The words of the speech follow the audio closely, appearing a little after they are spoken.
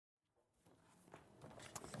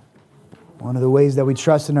One of the ways that we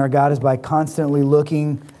trust in our God is by constantly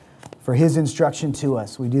looking for His instruction to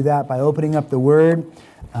us. We do that by opening up the Word,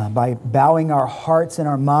 by bowing our hearts and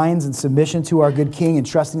our minds in submission to our good King and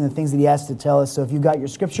trusting the things that He has to tell us. So if you've got your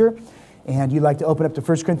scripture and you'd like to open up to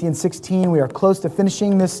 1 Corinthians 16, we are close to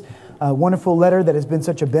finishing this wonderful letter that has been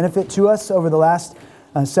such a benefit to us over the last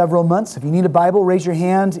several months. If you need a Bible, raise your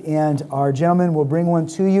hand and our gentlemen will bring one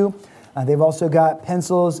to you. They've also got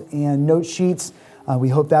pencils and note sheets. We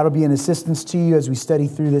hope that'll be an assistance to you as we study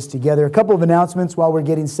through this together. A couple of announcements while we're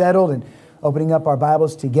getting settled and opening up our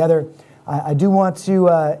Bibles together. I do want to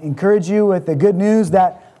encourage you with the good news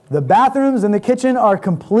that the bathrooms and the kitchen are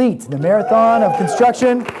complete. The marathon of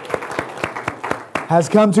construction has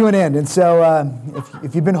come to an end. And so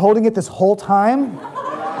if you've been holding it this whole time,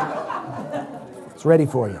 it's ready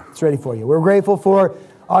for you. It's ready for you. We're grateful for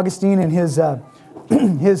Augustine and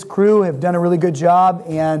his crew have done a really good job,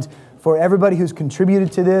 and for everybody who's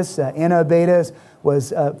contributed to this. Anna Abedas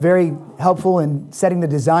was very helpful in setting the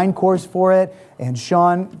design course for it, and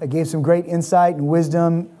Sean gave some great insight and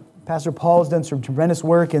wisdom. Pastor Paul has done some tremendous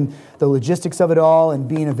work in the logistics of it all and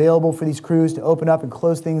being available for these crews to open up and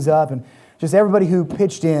close things up, and just everybody who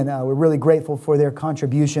pitched in. We're really grateful for their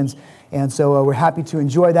contributions, and so we're happy to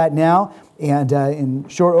enjoy that now. And in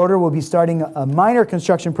short order, we'll be starting a minor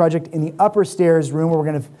construction project in the upper stairs room where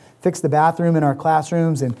we're going to fix the bathroom in our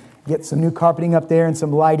classrooms and get some new carpeting up there and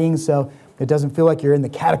some lighting so it doesn't feel like you're in the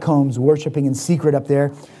catacombs worshiping in secret up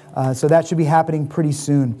there. So that should be happening pretty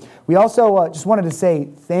soon. We also just wanted to say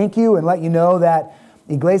thank you and let you know that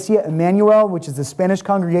Iglesia Emmanuel, which is the Spanish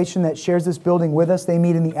congregation that shares this building with us, they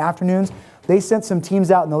meet in the afternoons. They sent some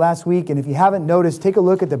teams out in the last week, and if you haven't noticed, take a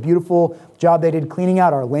look at the beautiful job they did cleaning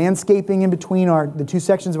out our landscaping in between the two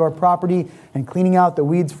sections of our property and cleaning out the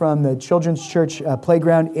weeds from the children's church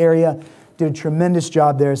playground area. Did a tremendous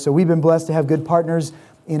job there. So we've been blessed to have good partners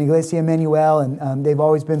in Iglesia Emmanuel, and they've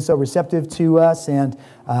always been so receptive to us and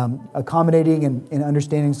accommodating and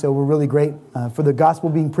understanding. So we're really great for the gospel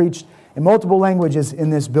being preached in multiple languages in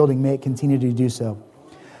this building. May it continue to do so.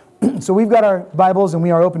 So we've got our Bibles and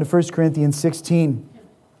we are open to 1 Corinthians 16.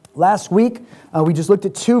 Last week, we just looked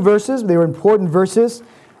at two verses. They were important verses.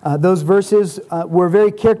 Those verses were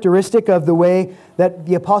very characteristic of the way that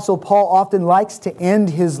the Apostle Paul often likes to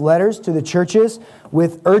end his letters to the churches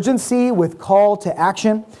with urgency, with call to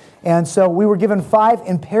action. And so we were given 5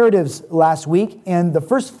 imperatives last week, and the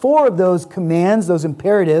first 4 of those commands, those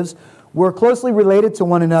imperatives, were closely related to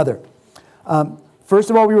one another. First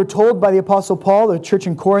of all, we were told by the Apostle Paul, the church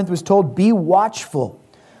in Corinth was told, be watchful.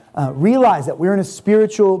 Realize that we're in a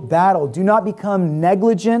spiritual battle. Do not become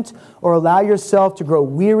negligent or allow yourself to grow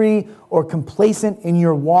weary or complacent in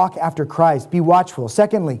your walk after Christ. Be watchful.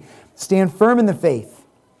 Secondly, stand firm in the faith.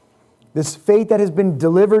 This faith that has been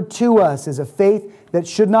delivered to us is a faith that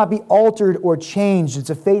should not be altered or changed. It's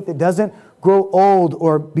a faith that doesn't grow old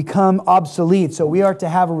or become obsolete. So we are to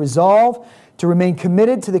have a resolve to remain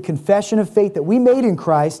committed to the confession of faith that we made in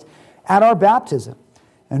Christ at our baptism.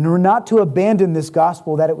 And we're not to abandon this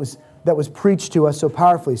gospel that was preached to us so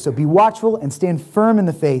powerfully. So be watchful and stand firm in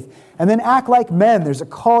the faith. And then act like men. There's a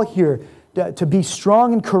call here to be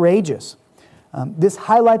strong and courageous. This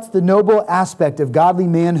highlights the noble aspect of godly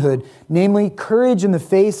manhood, namely courage in the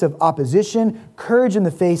face of opposition, courage in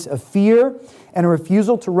the face of fear, and a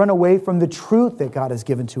refusal to run away from the truth that God has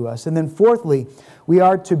given to us. And then fourthly, we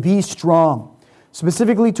are to be strong,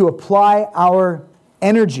 specifically to apply our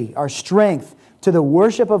energy, our strength, to the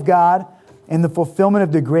worship of God and the fulfillment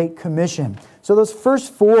of the Great Commission. So those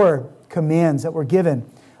first 4 commands that were given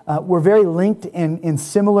were very linked and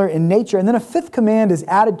similar in nature. And then a 5th command is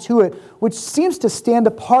added to it, which seems to stand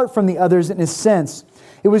apart from the others in a sense.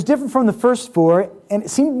 It was different from the first 4, and it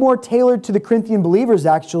seemed more tailored to the Corinthian believers,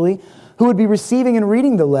 actually, who would be receiving and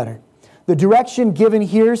reading the letter. The direction given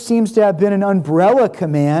here seems to have been an umbrella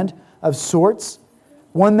command of sorts,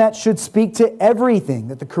 one that should speak to everything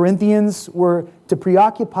that the Corinthians were to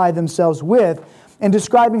preoccupy themselves with, and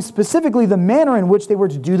describing specifically the manner in which they were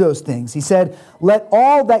to do those things. He said, let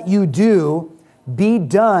all that you do be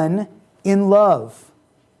done in love.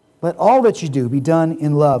 Let all that you do be done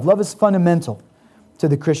in love. Love is fundamental to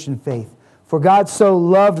the Christian faith. For God so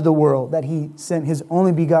loved the world that He sent His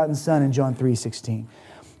only begotten Son in John 3:16.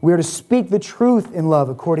 We are to speak the truth in love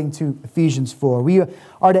according to Ephesians 4. We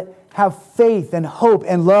are to have faith and hope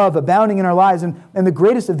and love abounding in our lives. And the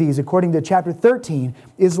greatest of these, according to chapter 13,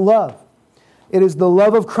 is love. It is the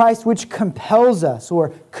love of Christ which compels us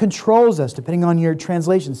or controls us, depending on your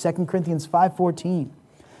translation, 2 Corinthians 5:14.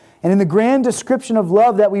 And in the grand description of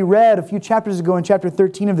love that we read a few chapters ago in chapter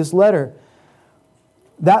 13 of this letter,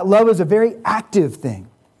 that love is a very active thing.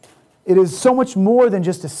 It is so much more than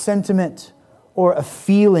just a sentiment or a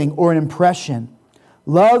feeling or an impression.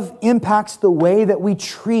 Love impacts the way that we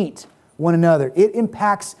treat one another. It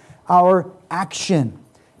impacts our action.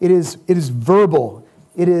 It is verbal.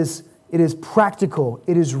 It is practical.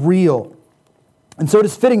 It is real. And so it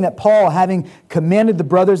is fitting that Paul, having commanded the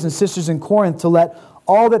brothers and sisters in Corinth to let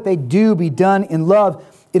all that they do be done in love,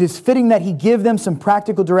 it is fitting that he give them some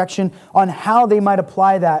practical direction on how they might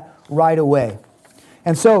apply that right away.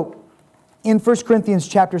 And so in 1 Corinthians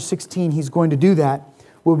chapter 16, he's going to do that.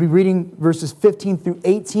 We'll be reading verses 15 through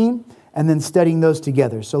 18 and then studying those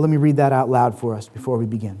together. So let me read that out loud for us before we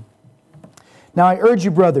begin. Now I urge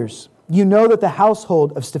you, brothers, you know that the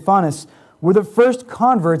household of Stephanas were the first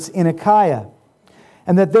converts in Achaia,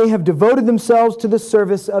 and that they have devoted themselves to the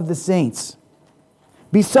service of the saints.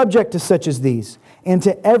 Be subject to such as these, and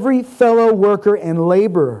to every fellow worker and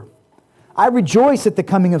laborer. I rejoice at the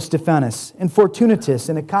coming of Stephanas and Fortunatus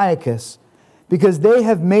and Achaicus, because they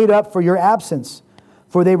have made up for your absence,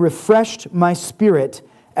 for they refreshed my spirit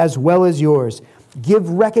as well as yours. Give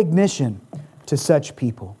recognition to such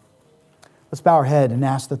people. Let's bow our head and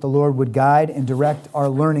ask that the Lord would guide and direct our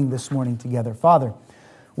learning this morning together. Father,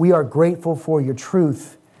 we are grateful for your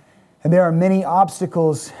truth, and there are many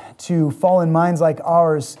obstacles to fallen minds like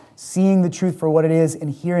ours seeing the truth for what it is and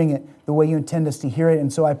hearing it the way you intend us to hear it.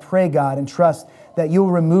 And so I pray, God, and trust that you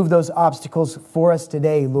will remove those obstacles for us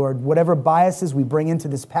today, Lord. Whatever biases we bring into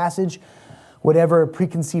this passage, whatever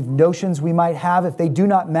preconceived notions we might have, if they do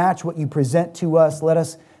not match what you present to us, let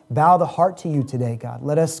us bow the heart to you today, God.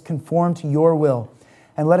 Let us conform to your will,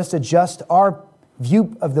 and let us adjust our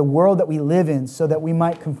view of the world that we live in so that we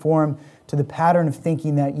might conform to the pattern of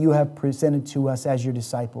thinking that you have presented to us as your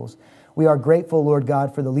disciples. We are grateful, Lord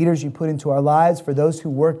God, for the leaders you put into our lives, for those who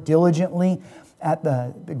work diligently at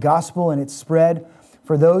the gospel and its spread,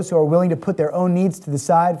 for those who are willing to put their own needs to the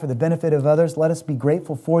side for the benefit of others. Let us be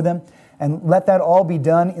grateful for them, and let that all be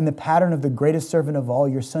done in the pattern of the greatest servant of all,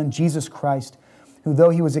 your Son, Jesus Christ, who,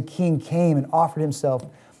 though he was a king, came and offered himself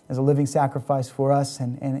as a living sacrifice for us,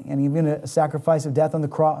 and even a sacrifice of death on the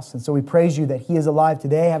cross. And so we praise you that he is alive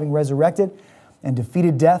today, having resurrected and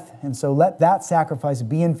defeated death. And so let that sacrifice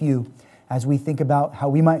be in view as we think about how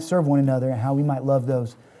we might serve one another and how we might love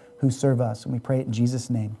those who serve us. And we pray it in Jesus'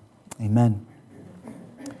 name. Amen.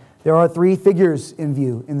 There are three figures in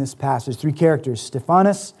view in this passage, three characters: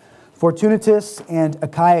 Stephanas, Fortunatus, and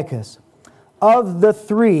Achaicus. Of the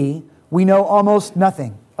three, we know almost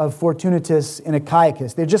nothing of Fortunatus and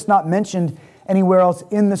Achaicus. They're just not mentioned anywhere else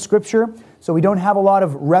in the Scripture, so we don't have a lot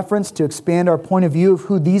of reference to expand our point of view of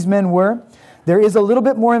who these men were. There is a little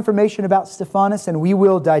bit more information about Stephanas, and we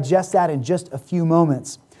will digest that in just a few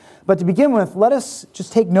moments. But to begin with, let us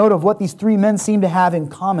just take note of what these three men seem to have in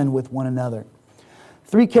common with one another.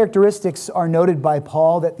 Three characteristics are noted by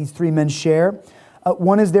Paul that these three men share.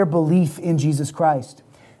 One is their belief in Jesus Christ.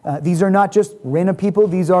 These are not just random people.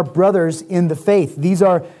 These are brothers in the faith. These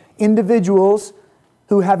are individuals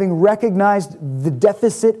who, having recognized the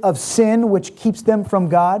deficit of sin which keeps them from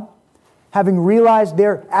God, having realized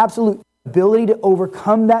their absolute ability to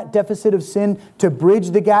overcome that deficit of sin, to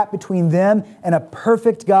bridge the gap between them and a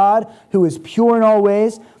perfect God who is pure in all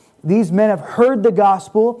ways, these men have heard the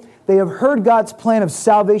gospel. They have heard God's plan of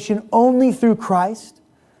salvation only through Christ.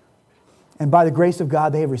 And by the grace of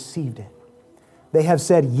God, they have received it. They have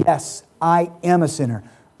said, yes, I am a sinner.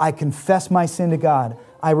 I confess my sin to God.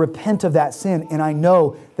 I repent of that sin, and I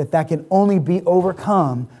know that that can only be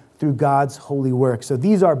overcome through God's holy work. So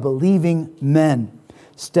these are believing men.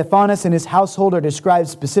 Stephanas and his household are described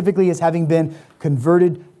specifically as having been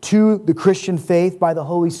converted to the Christian faith by the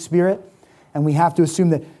Holy Spirit. And we have to assume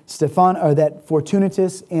that that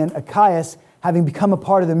Fortunatus and Achaicus, having become a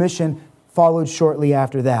part of the mission, followed shortly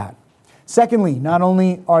after that. Secondly, not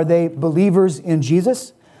only are they believers in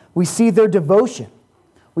Jesus, we see their devotion.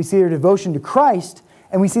 We see their devotion to Christ,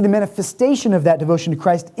 and we see the manifestation of that devotion to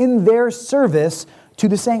Christ in their service to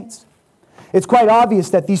the saints. It's quite obvious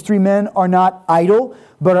that these three men are not idle,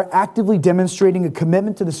 but are actively demonstrating a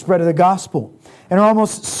commitment to the spread of the gospel, and are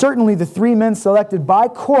almost certainly the three men selected by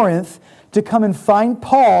Corinth to come and find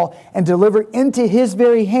Paul and deliver into his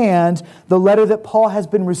very hand the letter that Paul has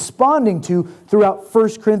been responding to throughout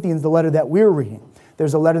 1 Corinthians, the letter that we're reading.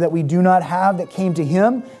 There's a letter that we do not have that came to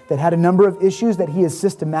him that had a number of issues that he has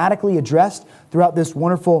systematically addressed throughout this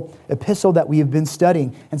wonderful epistle that we have been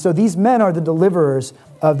studying. And so these men are the deliverers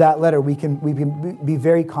of that letter. We can be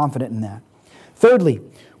very confident in that. Thirdly,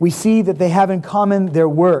 we see that they have in common their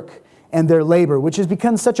work and their labor, which has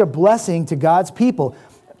become such a blessing to God's people,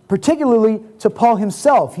 particularly to Paul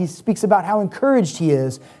himself. He speaks about how encouraged he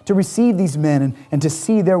is to receive these men and to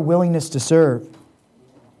see their willingness to serve.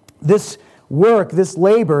 This work, this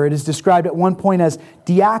labor, it is described at one point as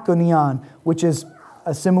diakonion, which is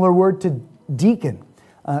a similar word to deacon.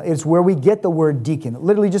 It's where we get the word deacon. It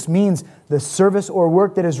literally just means the service or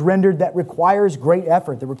work that is rendered that requires great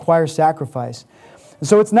effort, that requires sacrifice. And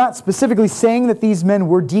so it's not specifically saying that these men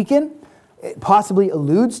were deacon. It possibly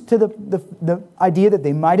alludes to the idea that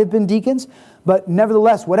they might have been deacons. But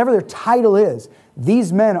nevertheless, whatever their title is,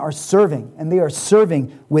 these men are serving, and they are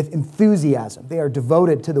serving with enthusiasm. They are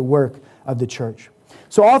devoted to the work of the church.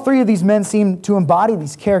 So all three of these men seem to embody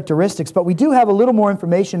these characteristics, but we do have a little more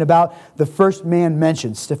information about the first man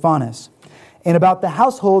mentioned, Stephanas, and about the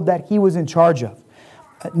household that he was in charge of.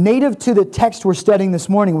 Native to the text we're studying this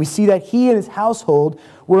morning, we see that he and his household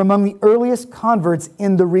were among the earliest converts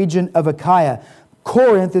in the region of Achaia.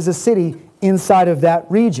 Corinth is a city inside of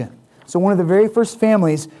that region. So one of the very first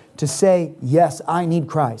families to say, yes, I need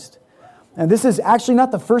Christ. And this is actually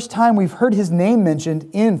not the first time we've heard his name mentioned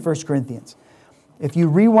in 1 Corinthians. If you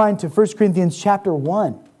rewind to 1 Corinthians chapter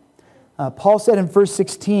 1, Paul said in verse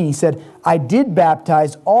 16, he said, I did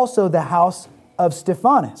baptize also the house of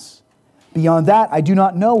Stephanas. Beyond that, I do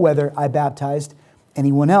not know whether I baptized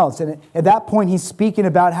anyone else. And at that point, he's speaking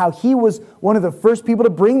about how he was one of the first people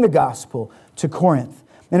to bring the gospel to Corinth.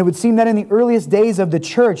 And it would seem that in the earliest days of the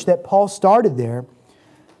church that Paul started there,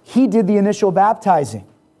 he did the initial baptizing.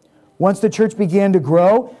 Once the church began to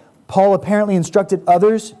grow, Paul apparently instructed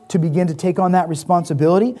others to begin to take on that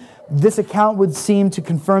responsibility. This account would seem to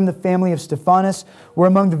confirm the family of Stephanas were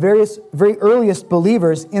among the very earliest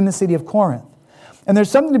believers in the city of Corinth. And there's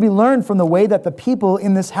something to be learned from the way that the people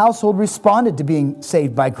in this household responded to being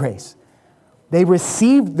saved by grace. They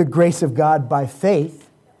received the grace of God by faith.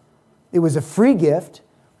 It was a free gift.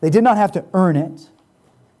 They did not have to earn it.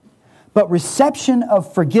 But reception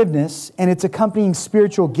of forgiveness and its accompanying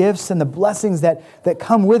spiritual gifts and the blessings that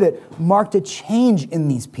come with it marked a change in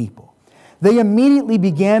these people. They immediately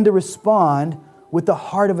began to respond with the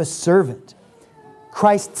heart of a servant.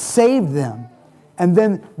 Christ saved them, and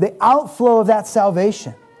then the outflow of that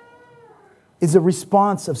salvation is a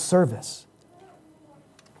response of service.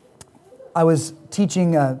 I was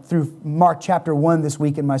teaching through Mark chapter 1 this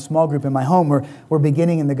week in my small group in my home. We're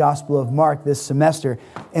beginning in the Gospel of Mark this semester.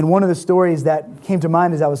 And one of the stories that came to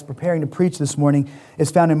mind as I was preparing to preach this morning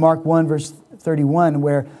is found in Mark 1 verse 31,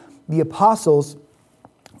 where the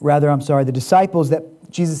disciples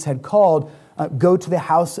that Jesus had called go to the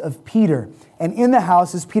house of Peter. And in the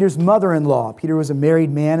house is Peter's mother-in-law. Peter was a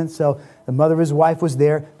married man, and so the mother of his wife was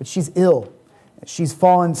there, but she's ill. She's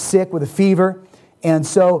fallen sick with a fever. And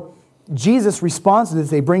so Jesus responds to this.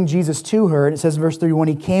 They bring Jesus to her. And it says in verse 31,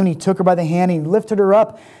 he came and he took her by the hand and he lifted her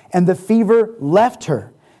up, and the fever left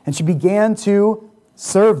her. And she began to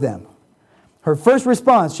serve them. Her first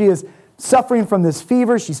response, she is suffering from this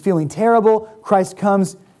fever. She's feeling terrible. Christ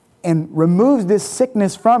comes and removes this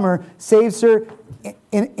sickness from her, saves her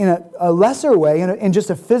in a lesser way, in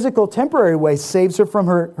just a physical, temporary way, saves her from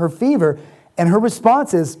her fever. And her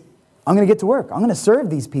response is, I'm going to get to work. I'm going to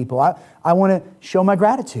serve these people. I want to show my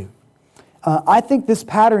gratitude. I think this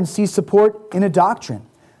pattern sees support in a doctrine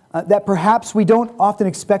that perhaps we don't often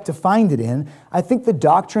expect to find it in. I think the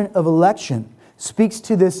doctrine of election speaks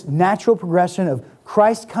to this natural progression of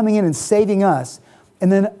Christ coming in and saving us,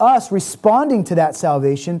 and then us responding to that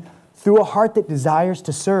salvation through a heart that desires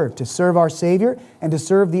to serve our Savior and to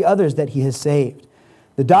serve the others that He has saved.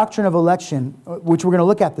 The doctrine of election, which we're going to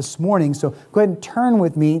look at this morning, so go ahead and turn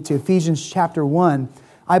with me to Ephesians chapter 1,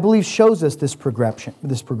 I believe shows us this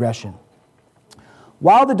progression.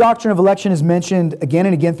 While the doctrine of election is mentioned again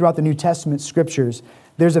and again throughout the New Testament scriptures,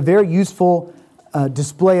 there's a very useful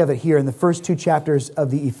display of it here in the first two chapters of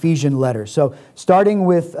the Ephesian letter. So starting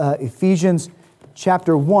with Ephesians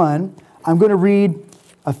chapter 1, I'm going to read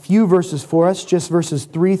a few verses for us, just verses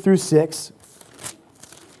 3 through 6.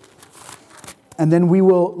 And then we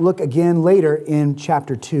will look again later in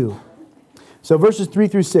chapter 2. So verses 3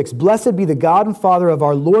 through 6. Blessed be the God and Father of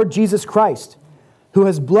our Lord Jesus Christ, who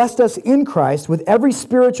has blessed us in Christ with every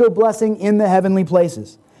spiritual blessing in the heavenly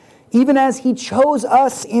places, even as He chose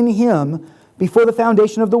us in Him before the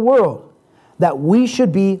foundation of the world, that we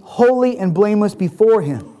should be holy and blameless before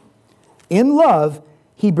Him. In love,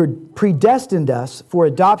 He predestined us for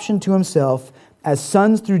adoption to Himself as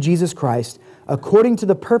sons through Jesus Christ, according to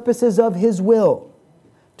the purposes of His will,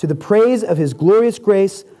 to the praise of His glorious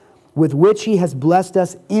grace with which He has blessed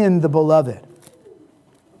us in the Beloved.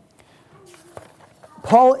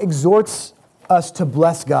 Paul exhorts us to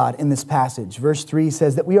bless God in this passage. Verse 3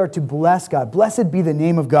 says that we are to bless God. Blessed be the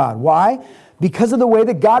name of God. Why? Because of the way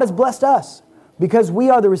that God has blessed us. Because we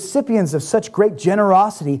are the recipients of such great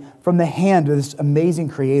generosity from the hand of this amazing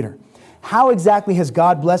Creator. How exactly has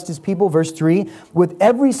God blessed his people? Verse 3, with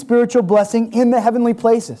every spiritual blessing in the heavenly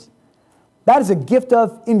places. That is a gift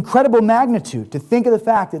of incredible magnitude, to think of the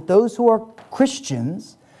fact that those who are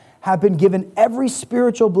Christians have been given every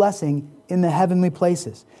spiritual blessing in the heavenly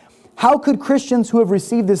places. How could Christians who have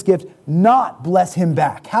received this gift not bless him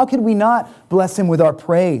back? How could we not bless him with our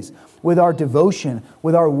praise, with our devotion,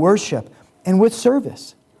 with our worship, and with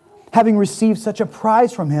service? Having received such a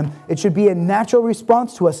prize from him, it should be a natural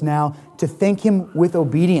response to us now to thank him with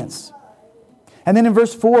obedience. And then in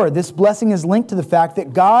verse 4, this blessing is linked to the fact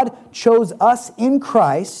that God chose us in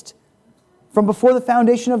Christ from before the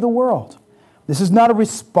foundation of the world. This is not a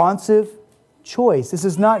responsive choice. This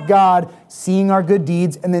is not God seeing our good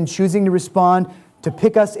deeds and then choosing to respond to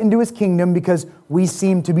pick us into his kingdom because we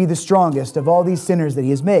seem to be the strongest of all these sinners that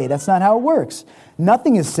he has made. That's not how it works.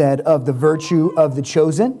 Nothing is said of the virtue of the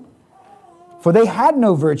chosen, for they had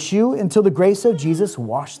no virtue until the grace of Jesus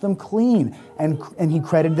washed them clean, and he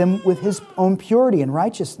credited them with his own purity and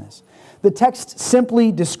righteousness. The text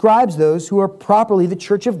simply describes those who are properly the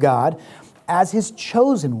church of God as his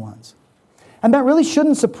chosen ones. And that really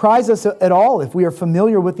shouldn't surprise us at all if we are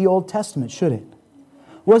familiar with the Old Testament, should it?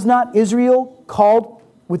 Was not Israel called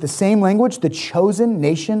with the same language the chosen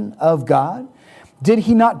nation of God? Did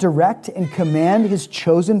he not direct and command his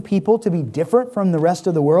chosen people to be different from the rest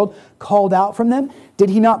of the world, called out from them?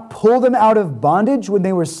 Did he not pull them out of bondage when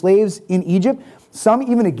they were slaves in Egypt, some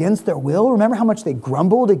even against their will? Remember how much they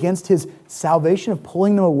grumbled against his salvation of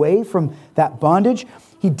pulling them away from that bondage?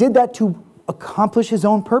 He did that to accomplish his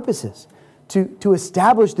own purposes, to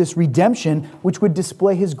establish this redemption which would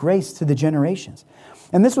display his grace to the generations.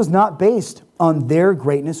 And this was not based on their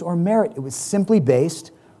greatness or merit. It was simply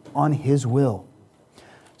based on his will.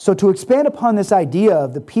 So to expand upon this idea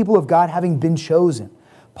of the people of God having been chosen,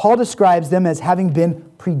 Paul describes them as having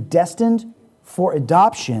been predestined for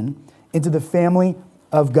adoption into the family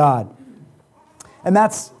of God. And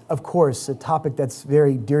that's, of course, a topic that's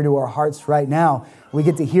very dear to our hearts right now. We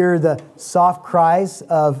get to hear the soft cries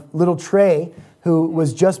of little Trey, who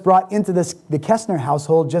was just brought into the Kessner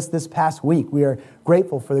household just this past week. We are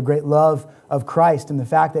grateful for the great love of Christ and the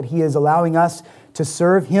fact that he is allowing us to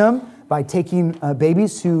serve him by taking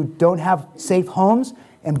babies who don't have safe homes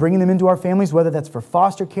and bringing them into our families, whether that's for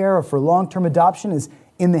foster care or for long-term adoption, is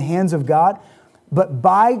in the hands of God. But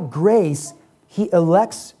by grace, he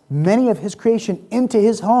elects many of his creation into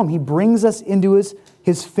his home. He brings us into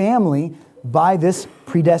his family by this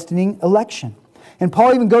predestining election. And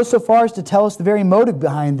Paul even goes so far as to tell us the very motive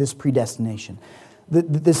behind this predestination,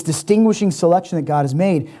 this distinguishing selection that God has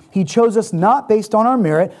made. He chose us not based on our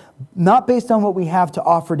merit, not based on what we have to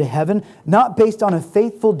offer to heaven, not based on a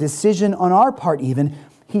faithful decision on our part even.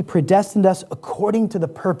 He predestined us according to the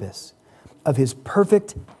purpose of his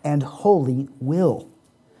perfect and holy will,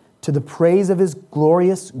 to the praise of his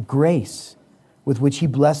glorious grace with which he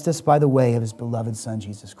blessed us by the way of his beloved Son,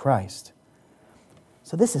 Jesus Christ.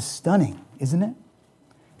 So this is stunning, isn't it?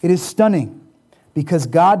 It is stunning because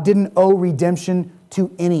God didn't owe redemption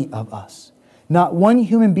to any of us. Not one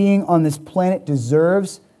human being on this planet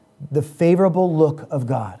deserves the favorable look of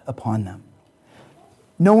God upon them.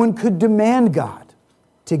 No one could demand God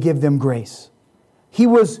to give them grace. He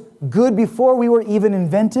was good before we were even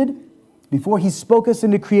invented, before he spoke us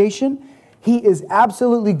into creation. He is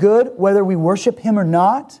absolutely good whether we worship him or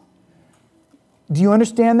not. Do you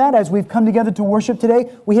understand that? As we've come together to worship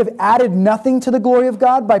today, we have added nothing to the glory of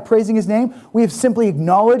God by praising his name. We have simply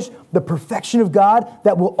acknowledged the perfection of God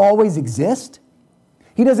that will always exist.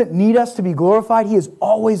 He doesn't need us to be glorified. He is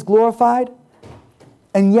always glorified.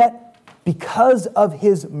 And yet, because of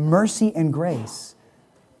his mercy and grace,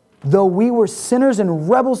 though we were sinners and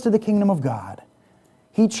rebels to the kingdom of God,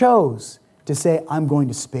 he chose to say, I'm going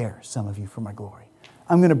to spare some of you for my glory.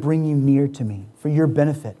 I'm going to bring you near to me for your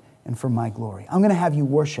benefit and for my glory. I'm going to have you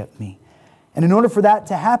worship me. And in order for that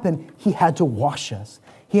to happen, he had to wash us.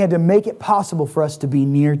 He had to make it possible for us to be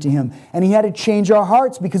near to him. And he had to change our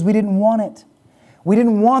hearts because we didn't want it. We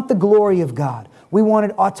didn't want the glory of God. We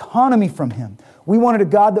wanted autonomy from him. We wanted a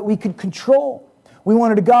God that we could control. We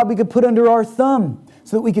wanted a God we could put under our thumb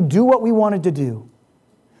so that we could do what we wanted to do.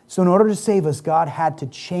 So in order to save us, God had to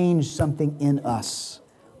change something in us.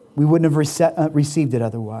 We wouldn't have received it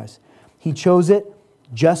otherwise. He chose it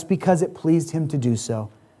just because it pleased him to do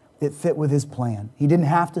so. It fit with his plan. He didn't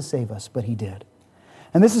have to save us, but he did.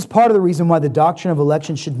 And this is part of the reason why the doctrine of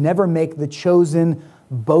election should never make the chosen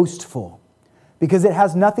boastful, because it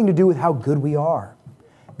has nothing to do with how good we are.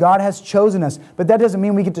 God has chosen us, but that doesn't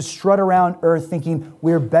mean we get to strut around earth thinking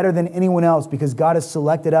we're better than anyone else because God has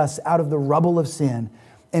selected us out of the rubble of sin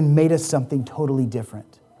and made us something totally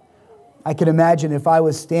different. I can imagine if I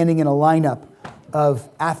was standing in a lineup of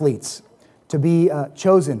athletes to be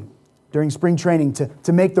chosen during spring training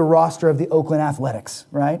to make the roster of the Oakland Athletics,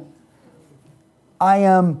 right? I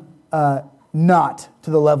am not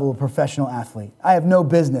to the level of professional athlete. I have no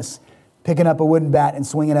business picking up a wooden bat and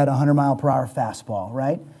swinging at a 100-mile-per-hour fastball,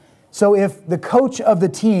 right? So if the coach of the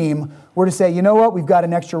team were to say, you know what, we've got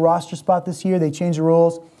an extra roster spot this year, they changed the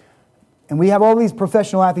rules, and we have all these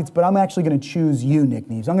professional athletes, but I'm actually going to choose you, Nick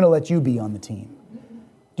Neves. I'm going to let you be on the team.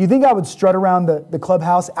 Do you think I would strut around the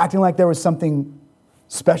clubhouse acting like there was something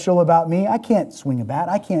special about me? I can't swing a bat.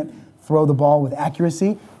 I can't throw the ball with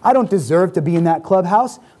accuracy. I don't deserve to be in that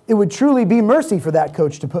clubhouse. It would truly be mercy for that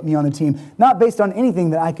coach to put me on the team, not based on anything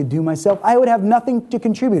that I could do myself. I would have nothing to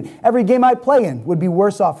contribute. Every game I play in would be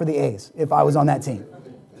worse off for the A's if I was on that team.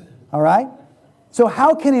 All right? So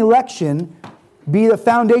how can election be the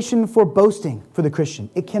foundation for boasting for the Christian?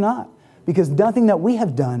 It cannot, because nothing that we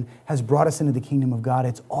have done has brought us into the kingdom of God.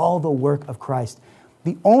 It's all the work of Christ.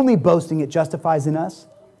 The only boasting it justifies in us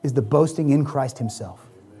is the boasting in Christ himself.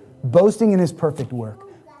 Boasting in his perfect work.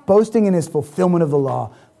 Boasting in his fulfillment of the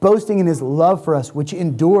law. Boasting in his love for us, which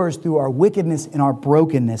endures through our wickedness and our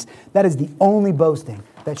brokenness. That is the only boasting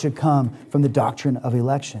that should come from the doctrine of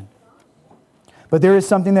election. But there is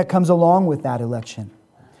something that comes along with that election.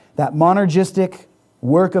 That monergistic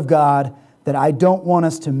work of God that I don't want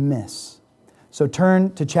us to miss. So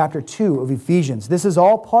turn to chapter 2 of Ephesians. This is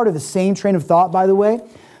all part of the same train of thought, by the way.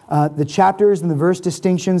 The chapters and the verse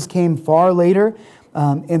distinctions came far later.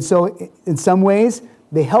 And so in some ways,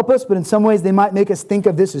 they help us, but in some ways they might make us think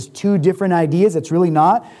of this as two different ideas. It's really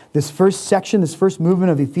not. This first section, this first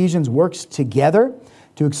movement of Ephesians works together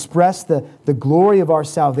to express the glory of our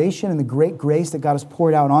salvation and the great grace that God has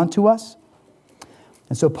poured out onto us.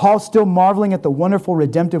 And so Paul's still marveling at the wonderful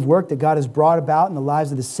redemptive work that God has brought about in the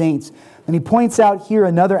lives of the saints. And he points out here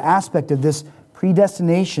another aspect of this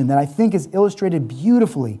predestination that I think is illustrated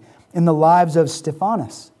beautifully in the lives of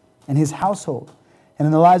Stephanas and his household, and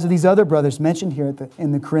in the lives of these other brothers mentioned here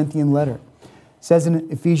in the Corinthian letter. It says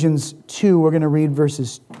in Ephesians 2, we're going to read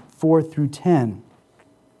verses 4 through 10.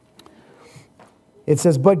 It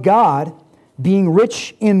says, "But God, being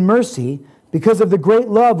rich in mercy, because of the great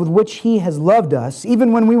love with which he has loved us,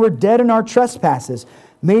 even when we were dead in our trespasses,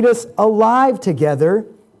 made us alive together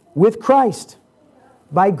with Christ.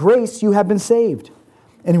 By grace you have been saved,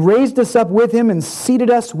 and raised us up with him and seated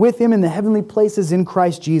us with him in the heavenly places in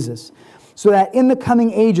Christ Jesus, so that in the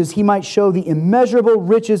coming ages he might show the immeasurable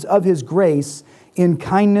riches of his grace in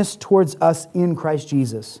kindness towards us in Christ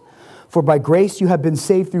Jesus. For by grace you have been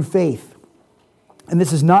saved through faith. And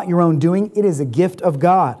this is not your own doing, it is a gift of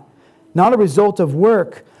God, not a result of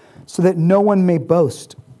work, so that no one may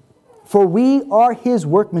boast. For we are his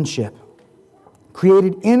workmanship,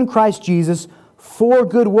 created in Christ Jesus for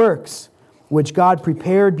good works, which God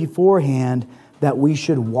prepared beforehand that we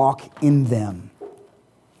should walk in them."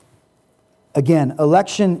 Again,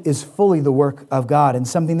 election is fully the work of God and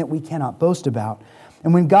something that we cannot boast about.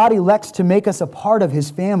 And when God elects to make us a part of his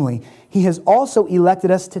family, he has also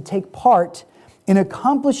elected us to take part in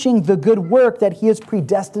accomplishing the good work that he has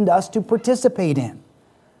predestined us to participate in.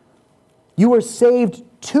 You were saved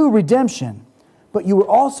to redemption, but you were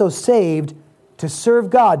also saved to serve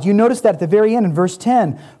God. You notice that at the very end in verse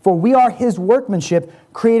 10, "For we are his workmanship,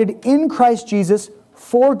 created in Christ Jesus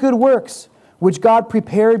for good works, which God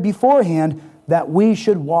prepared beforehand that we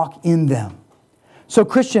should walk in them." So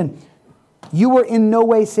Christian, you were in no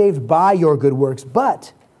way saved by your good works,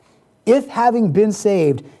 but if having been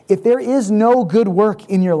saved, if there is no good work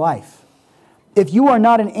in your life, if you are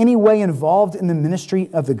not in any way involved in the ministry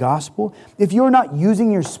of the gospel, if you are not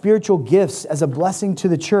using your spiritual gifts as a blessing to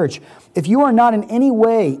the church, if you are not in any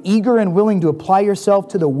way eager and willing to apply yourself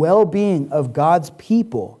to the well-being of God's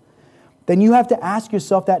people, then you have to ask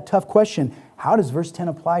yourself that tough question: how does verse 10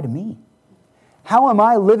 apply to me? How am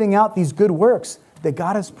I living out these good works that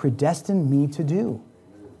God has predestined me to do?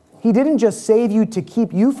 He didn't just save you to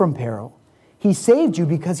keep you from peril. He saved you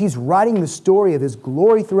because he's writing the story of his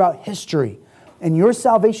glory throughout history. And your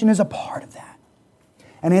salvation is a part of that.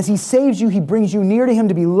 And as he saves you, he brings you near to him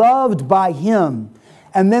to be loved by him.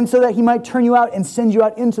 And then so that he might turn you out and send you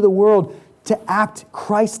out into the world to act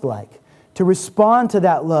Christ-like, to respond to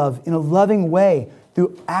that love in a loving way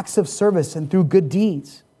through acts of service and through good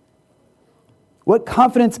deeds. What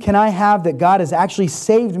confidence can I have that God has actually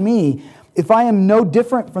saved me if I am no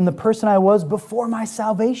different from the person I was before my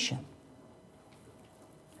salvation?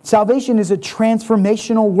 Salvation is a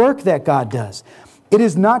transformational work that God does. It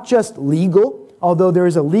is not just legal although there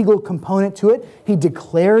is a legal component to it, He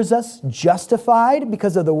declares us justified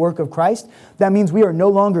because of the work of Christ. That means we are no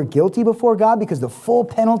longer guilty before God because the full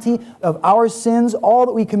penalty of our sins, all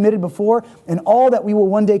that we committed before and all that we will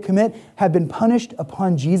one day commit, have been punished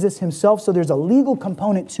upon Jesus Himself. So there's a legal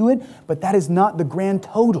component to it, but that is not the grand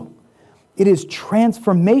total. It is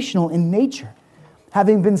transformational in nature.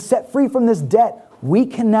 Having been set free from this debt, we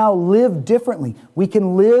can now live differently. We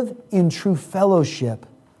can live in true fellowship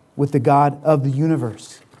with the God of the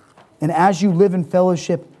universe. And as you live in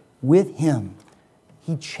fellowship with Him,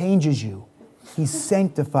 He changes you. He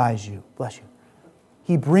sanctifies you. Bless you.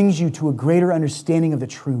 He brings you to a greater understanding of the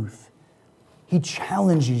truth. He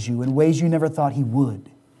challenges you in ways you never thought He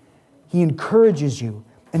would. He encourages you.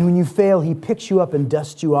 And when you fail, He picks you up and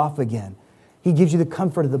dusts you off again. He gives you the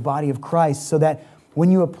comfort of the body of Christ so that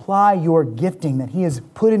when you apply your gifting that He has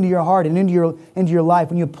put into your heart and into your life,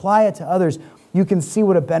 when you apply it to others, you can see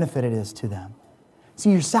what a benefit it is to them. See,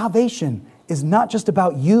 your salvation is not just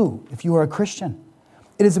about you if you are a Christian.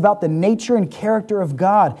 It is about the nature and character of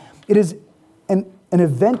God. It is an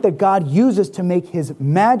event that God uses to make His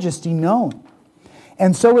majesty known.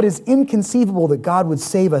 And so it is inconceivable that God would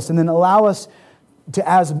save us and then allow us to,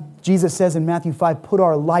 as Jesus says in Matthew 5, put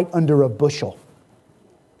our light under a bushel.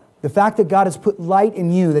 The fact that God has put light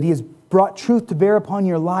in you, that He has brought truth to bear upon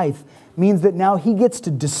your life, means that now He gets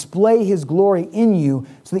to display His glory in you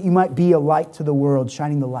so that you might be a light to the world,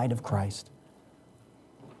 shining the light of Christ.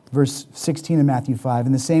 Verse 16 of Matthew 5,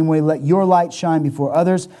 in the same way, let your light shine before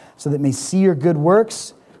others so that they may see your good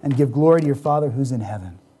works and give glory to your Father who's in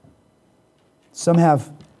heaven. Some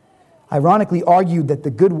have ironically argued that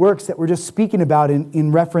the good works that we're just speaking about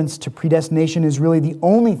in reference to predestination is really the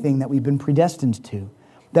only thing that we've been predestined to.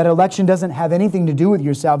 That election doesn't have anything to do with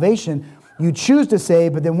your salvation. You choose to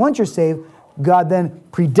save, but then once you're saved, God then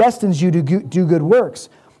predestines you to do good works.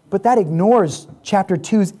 But that ignores chapter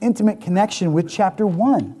 2's intimate connection with chapter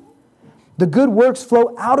 1. The good works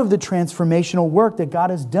flow out of the transformational work that God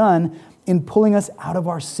has done in pulling us out of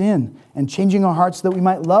our sin and changing our hearts so that we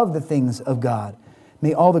might love the things of God.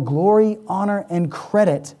 May all the glory, honor, and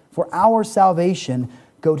credit for our salvation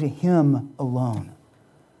go to Him alone.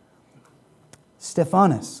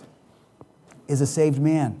 Stephanus is a saved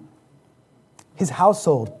man. His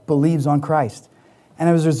household believes on Christ. And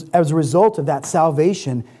as a result of that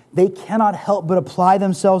salvation, they cannot help but apply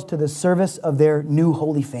themselves to the service of their new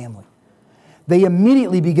holy family. They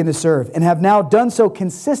immediately begin to serve and have now done so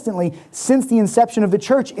consistently since the inception of the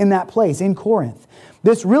church in that place, in Corinth.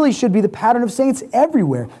 This really should be the pattern of saints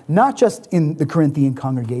everywhere, not just in the Corinthian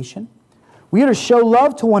congregation. We are to show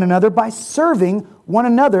love to one another by serving one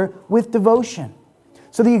another with devotion.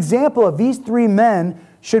 So the example of these three men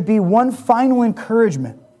should be one final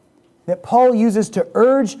encouragement that Paul uses to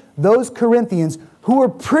urge those Corinthians who were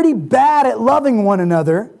pretty bad at loving one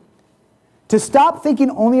another to stop thinking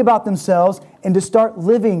only about themselves and to start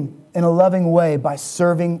living in a loving way by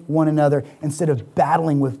serving one another instead of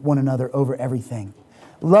battling with one another over everything.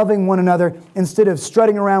 Loving one another instead of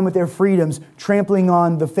strutting around with their freedoms, trampling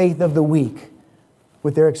on the faith of the weak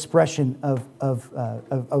with their expression of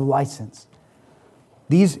license.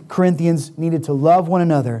 These Corinthians needed to love one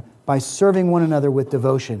another by serving one another with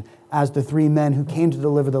devotion, as the three men who came to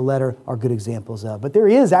deliver the letter are good examples of. But there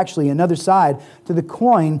is actually another side to the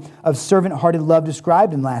coin of servant-hearted love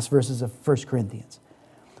described in last verses of 1 Corinthians.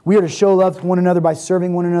 We are to show love to one another by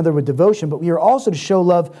serving one another with devotion, but we are also to show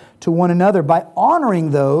love to one another by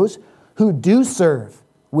honoring those who do serve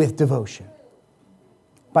with devotion,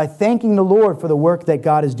 by thanking the Lord for the work that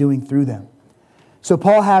God is doing through them. So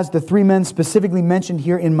Paul has the three men specifically mentioned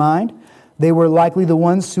here in mind. They were likely the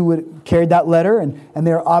ones who would carried that letter, and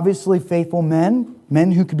they're obviously faithful men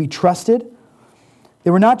who could be trusted. They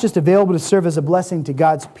were not just available to serve as a blessing to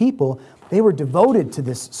God's people, they were devoted to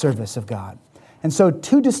this service of God. And so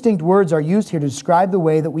two distinct words are used here to describe the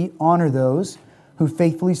way that we honor those who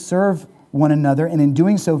faithfully serve one another, and in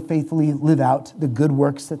doing so faithfully live out the good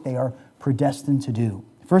works that they are predestined to do.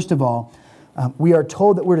 First of all, we are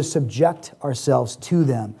told that we're to subject ourselves to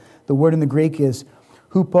them. The word in the Greek is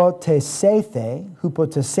hypotesethe.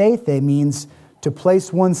 Hypotesethe means to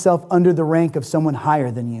place oneself under the rank of someone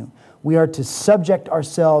higher than you. We are to subject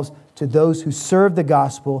ourselves to those who serve the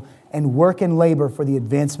gospel and work and labor for the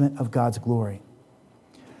advancement of God's glory.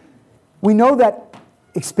 We know that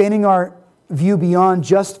expanding our view beyond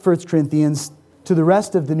just 1 Corinthians to the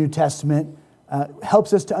rest of the New Testament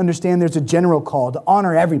helps us to understand there's a general call to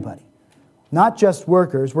honor everybody. Not just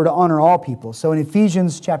workers, we're to honor all people. So in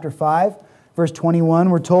Ephesians chapter 5, verse 21,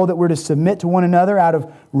 we're told that we're to submit to one another out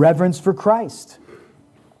of reverence for Christ.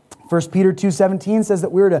 1 Peter 2:17 says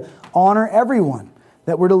that we're to honor everyone.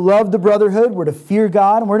 that we're to love the brotherhood, we're to fear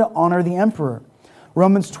God, and we're to honor the emperor.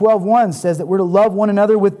 Romans 12:1 says that we're to love one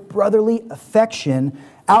another with brotherly affection,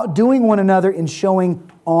 outdoing one another in showing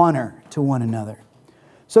honor to one another.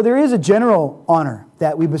 So there is a general honor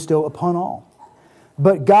that we bestow upon all.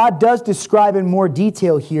 But God does describe in more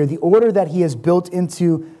detail here the order that He has built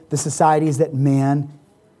into the societies that man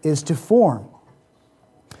is to form.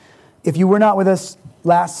 If you were not with us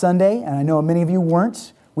last Sunday, and I know many of you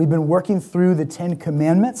weren't, we've been working through the 10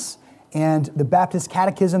 Commandments and the Baptist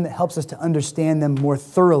Catechism that helps us to understand them more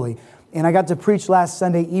thoroughly. And I got to preach last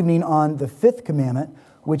Sunday evening on the 5th commandment,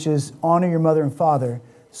 which is honor your mother and father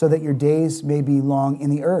so that your days may be long in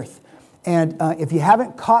the earth. And if you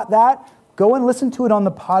haven't caught that, go and listen to it on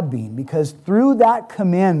the Podbean, because through that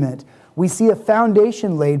commandment, we see a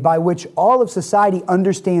foundation laid by which all of society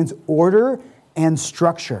understands order and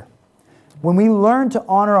structure. When we learn to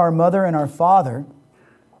honor our mother and our father,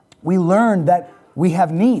 we learn that we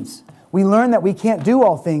have needs. We learn that we can't do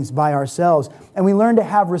all things by ourselves, and we learn to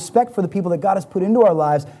have respect for the people that God has put into our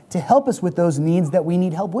lives to help us with those needs that we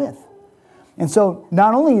need help with. And so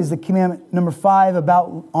not only is the commandment number 5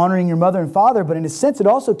 about honoring your mother and father, but in a sense it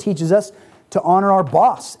also teaches us to honor our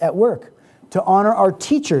boss at work, to honor our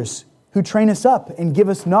teachers who train us up and give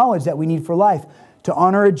us knowledge that we need for life, to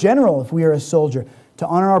honor a general if we are a soldier, to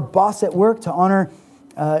honor our boss at work, to honor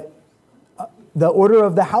the order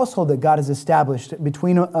of the household that God has established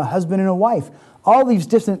between a husband and a wife. All these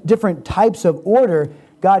different types of order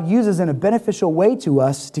God uses in a beneficial way to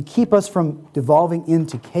us to keep us from devolving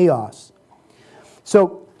into chaos.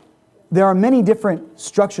 So there are many different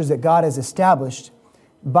structures that God has established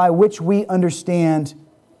by which we understand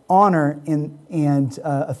honor and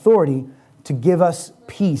authority to give us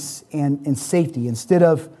peace and safety instead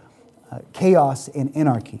of chaos and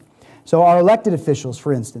anarchy. So our elected officials,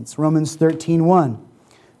 for instance, Romans 13:1,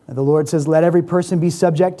 the Lord says, "Let every person be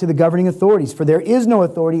subject to the governing authorities, for there is no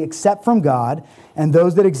authority except from God, and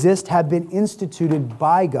those that exist have been instituted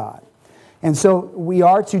by God." And so we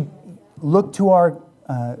are to look to our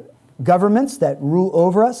governments that rule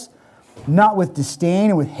over us, not with disdain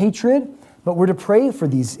and with hatred, but we're to pray for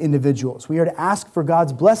these individuals. We are to ask for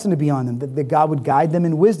God's blessing to be on them, that God would guide them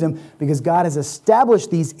in wisdom, because God has established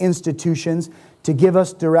these institutions to give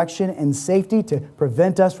us direction and safety, to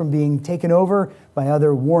prevent us from being taken over by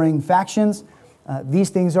other warring factions. These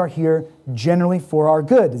things are here generally for our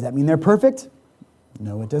good. Does that mean they're perfect?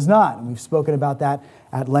 No, it does not. And we've spoken about that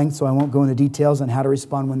at length, so I won't go into details on how to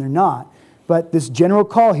respond when they're not. But this general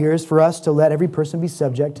call here is for us to let every person be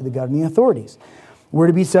subject to the governing authorities. We're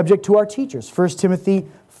to be subject to our teachers. 1 Timothy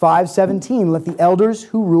 5:17, "Let the elders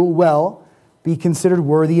who rule well be considered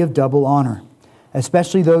worthy of double honor,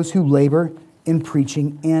 especially those who labor in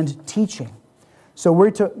preaching and teaching." So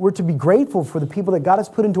we're to be grateful for the people that God has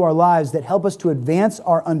put into our lives that help us to advance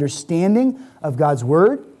our understanding of God's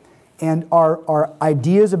Word and our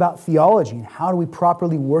ideas about theology and how do we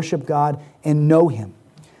properly worship God and know Him.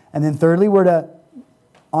 And then thirdly, we're to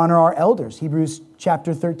honor our elders. Hebrews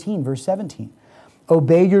chapter 13, verse 17.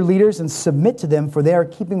 "Obey your leaders and submit to them, for they are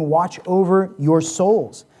keeping watch over your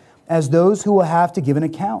souls, as those who will have to give an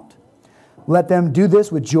account. Let them do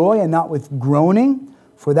this with joy and not with groaning,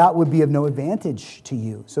 for that would be of no advantage to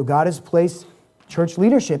you." So God has placed church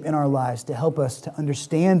leadership in our lives to help us to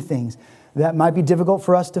understand things that might be difficult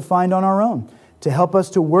for us to find on our own, to help us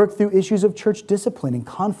to work through issues of church discipline and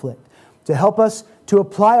conflict, to help us to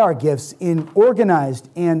apply our gifts in organized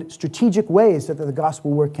and strategic ways so that the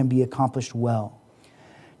gospel work can be accomplished well.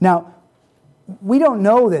 Now, we don't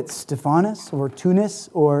know that Stephanas or Tunis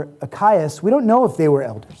or Achaeus, we don't know if they were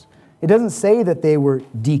elders. It doesn't say that they were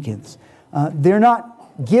deacons. They're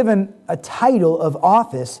not given a title of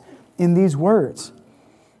office in these words.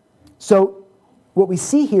 So what we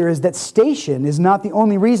see here is that station is not the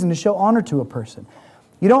only reason to show honor to a person.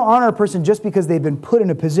 You don't honor a person just because they've been put in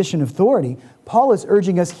a position of authority. Paul is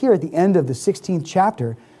urging us here at the end of the 16th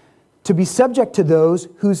chapter to be subject to those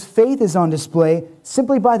whose faith is on display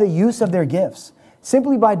simply by the use of their gifts,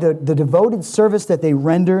 simply by the devoted service that they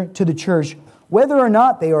render to the church, whether or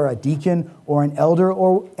not they are a deacon or an elder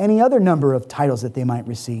or any other number of titles that they might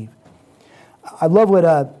receive. I love what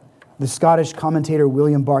the Scottish commentator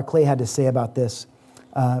William Barclay had to say about this.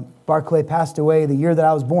 Barclay passed away the year that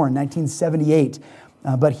I was born, 1978,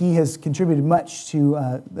 but he has contributed much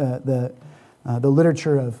to the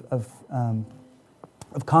literature of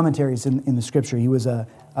commentaries in the Scripture. He was a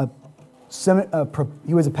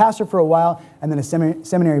pastor for a while and then a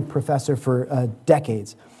seminary professor for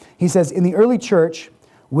decades. He says, "In the early church,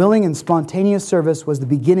 willing and spontaneous service was the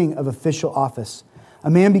beginning of official office.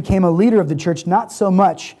 A man became a leader of the church not so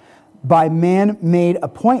much by man-made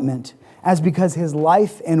appointment as because his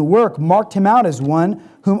life and work marked him out as one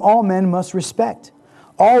whom all men must respect.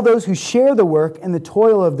 All those who share the work and the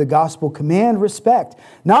toil of the gospel command respect,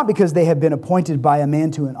 not because they have been appointed by a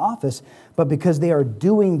man to an office, but because they are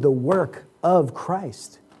doing the work of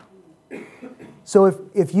Christ. So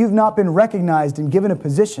if you've not been recognized and given a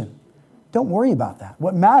position, don't worry about that.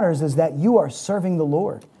 What matters is that you are serving the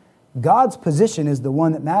Lord. God's position is the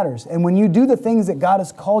one that matters. And when you do the things that God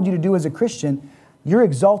has called you to do as a Christian, you're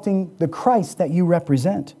exalting the Christ that you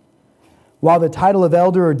represent. While the title of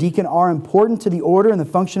elder or deacon are important to the order and the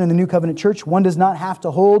function in the New Covenant Church, one does not have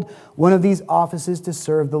to hold one of these offices to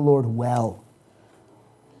serve the Lord well.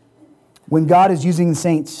 When God is using the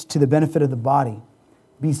saints to the benefit of the body,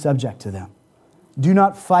 be subject to them. Do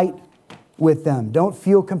not fight with them. Don't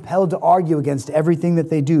feel compelled to argue against everything that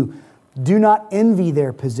they do. Do not envy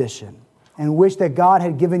their position and wish that God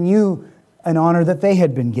had given you an honor that they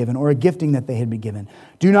had been given or a gifting that they had been given.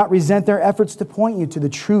 Do not resent their efforts to point you to the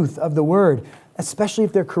truth of the word, especially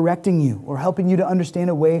if they're correcting you or helping you to understand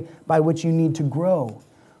a way by which you need to grow.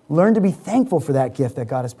 Learn to be thankful for that gift that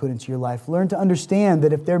God has put into your life. Learn to understand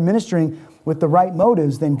that if they're ministering with the right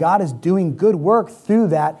motives, then God is doing good work through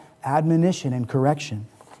that admonition and correction.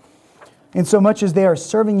 In so much as they are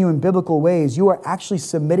serving you in biblical ways, you are actually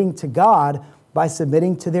submitting to God by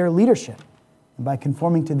submitting to their leadership and by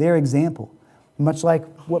conforming to their example. Much like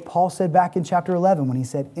what Paul said back in chapter 11 when he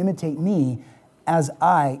said, "Imitate me as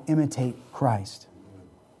I imitate Christ."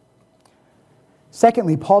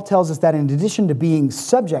 Secondly, Paul tells us that in addition to being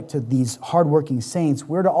subject to these hardworking saints,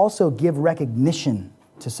 we're to also give recognition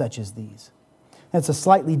to such as these. That's a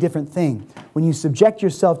slightly different thing. When you subject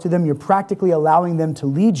yourself to them, you're practically allowing them to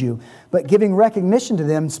lead you. But giving recognition to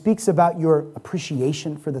them speaks about your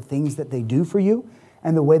appreciation for the things that they do for you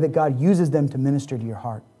and the way that God uses them to minister to your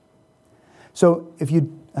heart. So if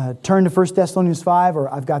you turn to 1 Thessalonians 5,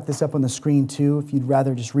 or I've got this up on the screen too, if you'd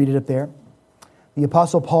rather just read it up there. The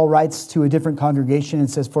Apostle Paul writes to a different congregation and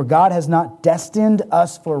says, "For God has not destined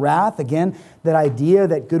us for wrath." Again, that idea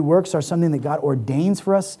that good works are something that God ordains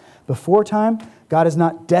for us before time. God has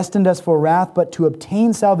not destined us for wrath, but to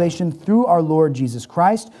obtain salvation through our Lord Jesus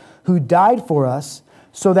Christ, who died for us,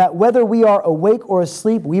 so that whether we are awake or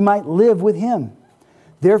asleep, we might live with him.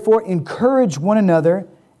 Therefore, encourage one another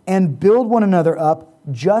and build one another up,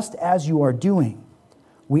 just as you are doing.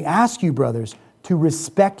 We ask you, brothers, to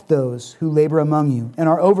respect those who labor among you and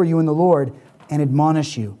are over you in the Lord and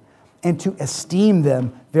admonish you, and to esteem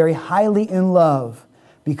them very highly in love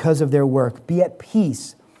because of their work. Be at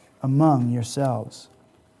peace among yourselves.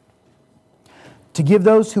 To give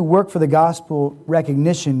those who work for the gospel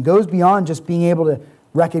recognition goes beyond just being able to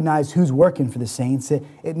recognize who's working for the saints.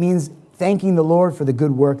 It means thanking the Lord for the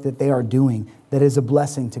good work that they are doing that is a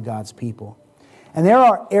blessing to God's people. And there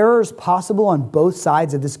are errors possible on both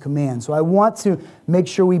sides of this command. So I want to make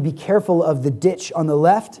sure we be careful of the ditch on the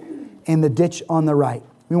left and the ditch on the right.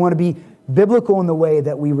 We want to be biblical in the way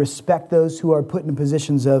that we respect those who are put in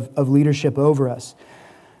positions of leadership over us.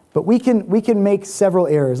 But we can make several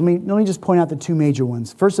errors. Let me just point out the two major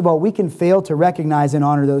ones. First of all, we can fail to recognize and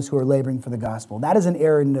honor those who are laboring for the gospel. That is an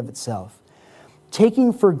error in and of itself.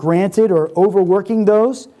 Taking for granted or overworking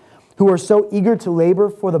those who are so eager to labor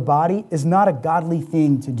for the body is not a godly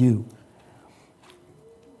thing to do.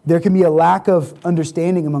 There can be a lack of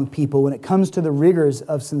understanding among people when it comes to the rigors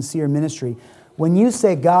of sincere ministry. When you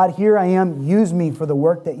say, "God, here I am, use me for the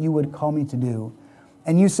work that you would call me to do,"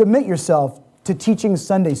 and you submit yourself to teaching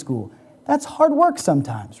Sunday school, that's hard work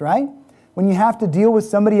sometimes, right? When you have to deal with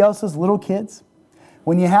somebody else's little kids,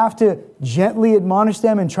 when you have to gently admonish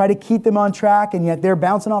them and try to keep them on track, and yet they're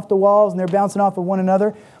bouncing off the walls and they're bouncing off of one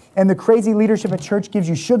another, and the crazy leadership at church gives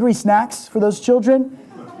you sugary snacks for those children,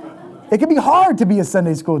 it can be hard to be a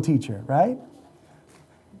Sunday school teacher, right?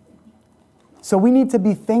 So we need to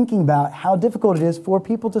be thinking about how difficult it is for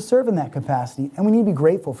people to serve in that capacity, and we need to be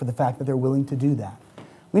grateful for the fact that they're willing to do that.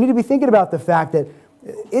 We need to be thinking about the fact that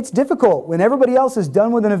it's difficult when everybody else is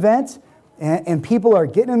done with an event and people are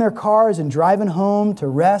getting in their cars and driving home to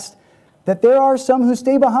rest, that there are some who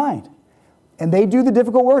stay behind. And they do the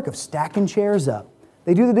difficult work of stacking chairs up.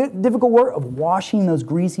 They do the difficult work of washing those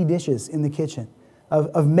greasy dishes in the kitchen,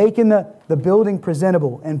 of making the building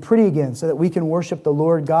presentable and pretty again so that we can worship the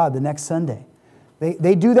Lord God the next Sunday.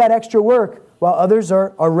 They do that extra work while others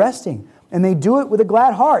are resting. And they do it with a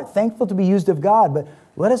glad heart, thankful to be used of God. But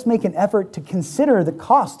let us make an effort to consider the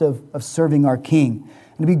cost of serving our King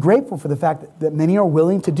and to be grateful for the fact that many are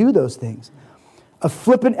willing to do those things. A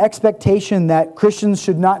flippant expectation that Christians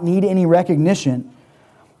should not need any recognition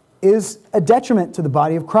is a detriment to the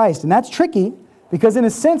body of Christ. And that's tricky because in a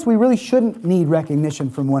sense we really shouldn't need recognition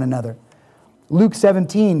from one another. Luke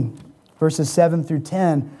 17, verses 7 through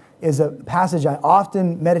 10, is a passage I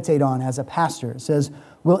often meditate on as a pastor. It says,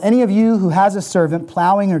 "Will any of you who has a servant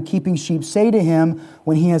plowing or keeping sheep say to him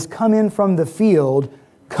when he has come in from the field,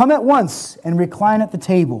 'Come at once and recline at the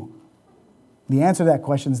table'?" The answer to that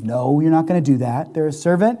question is no, you're not going to do that. They're a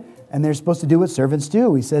servant, and they're supposed to do what servants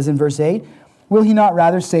do. He says in verse 8, "Will he not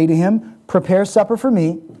rather say to him, 'Prepare supper for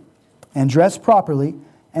me, and dress properly,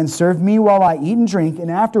 and serve me while I eat and drink,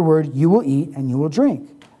 and afterward you will eat and you will drink'?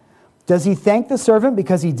 Does he thank the servant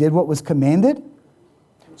because he did what was commanded?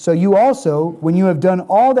 So you also, when you have done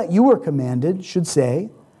all that you were commanded, should say,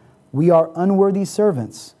 'We are unworthy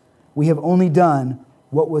servants. We have only done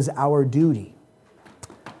what was our duty.'"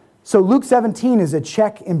 So Luke 17 is a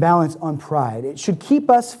check and balance on pride. It should keep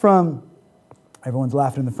us from, everyone's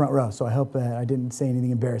laughing in the front row, so I hope I didn't say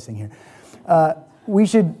anything embarrassing here. We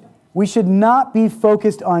should not be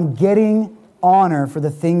focused on getting honor for the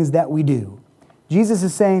things that we do. Jesus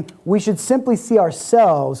is saying we should simply see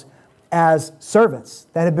ourselves as servants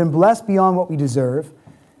that have been blessed beyond what we deserve.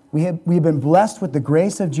 We have been blessed with the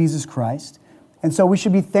grace of Jesus Christ, and so we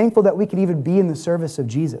should be thankful that we can even be in the service of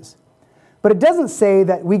Jesus. But it doesn't say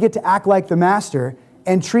that we get to act like the master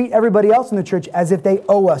and treat everybody else in the church as if they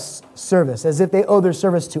owe us service, as if they owe their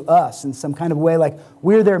service to us in some kind of way, like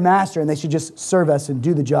we're their master and they should just serve us and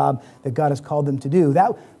do the job that God has called them to do.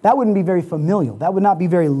 That wouldn't be very familial. That would not be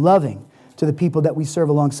very loving to the people that we serve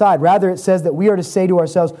alongside. Rather, it says that we are to say to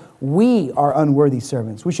ourselves, we are unworthy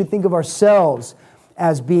servants. We should think of ourselves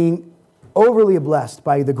as being overly blessed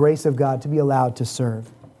by the grace of God to be allowed to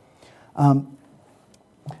serve.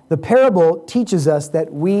 The parable teaches us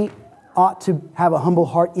that we ought to have a humble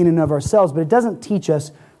heart in and of ourselves, but it doesn't teach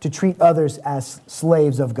us to treat others as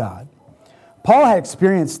slaves of God. Paul had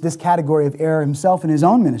experienced this category of error himself in his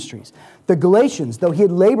own ministries. The Galatians, though he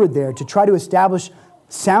had labored there to try to establish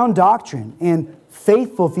sound doctrine and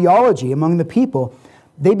faithful theology among the people,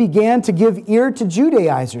 they began to give ear to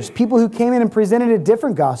Judaizers, people who came in and presented a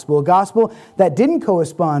different gospel, a gospel that didn't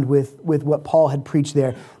correspond with what Paul had preached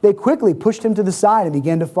there. They quickly pushed him to the side and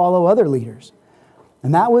began to follow other leaders.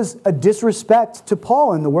 And that was a disrespect to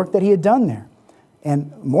Paul and the work that he had done there.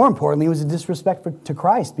 And more importantly, it was a disrespect to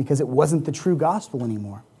Christ because it wasn't the true gospel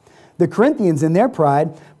anymore. The Corinthians, in their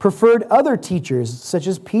pride, preferred other teachers, such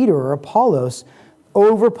as Peter or Apollos,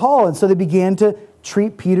 over Paul. And so they began to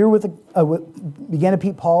treat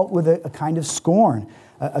Paul with a kind of scorn,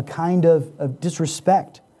 a kind of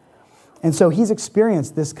disrespect. And so he's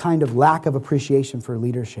experienced this kind of lack of appreciation for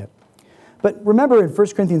leadership. But remember in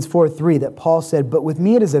 1 Corinthians 4:3 that Paul said, "But with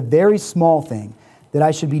me it is a very small thing that I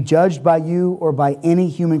should be judged by you or by any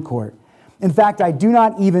human court. In fact, I do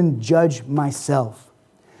not even judge myself."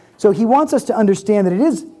 So he wants us to understand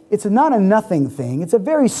that it's not a nothing thing. It's a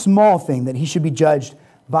very small thing that he should be judged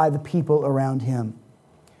by the people around him.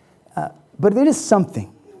 But it is something.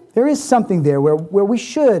 There is something there where we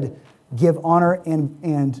should give honor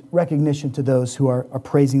and recognition to those who are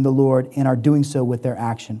praising the Lord and are doing so with their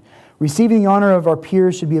action. Receiving the honor of our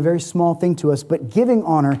peers should be a very small thing to us, but giving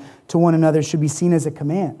honor to one another should be seen as a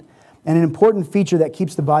command and an important feature that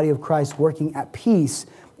keeps the body of Christ working at peace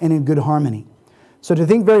and in good harmony. So to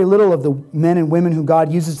think very little of the men and women who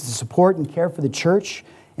God uses to support and care for the church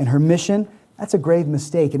and her mission, that's a grave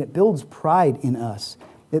mistake, and it builds pride in us.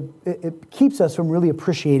 It keeps us from really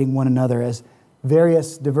appreciating one another as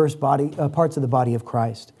various diverse parts of the body of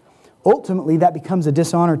Christ. Ultimately, that becomes a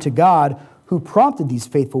dishonor to God who prompted these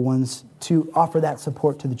faithful ones to offer that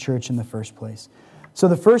support to the church in the first place. So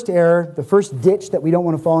the first error, the first ditch that we don't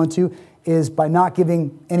want to fall into is by not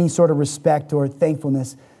giving any sort of respect or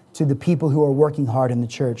thankfulness to the people who are working hard in the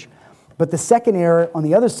church. But the second error on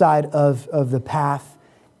the other side of the path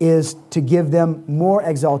is to give them more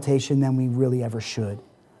exaltation than we really ever should.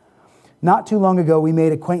 Not too long ago, we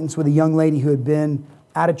made acquaintance with a young lady who had been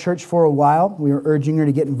out of church for a while. We were urging her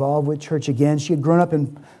to get involved with church again. She had grown up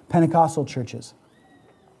in Pentecostal churches.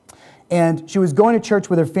 And she was going to church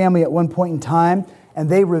with her family at one point in time, and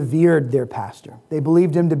they revered their pastor. They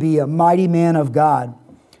believed him to be a mighty man of God,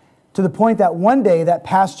 to the point that one day that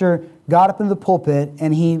pastor got up in the pulpit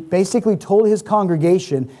and he basically told his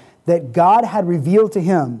congregation that God had revealed to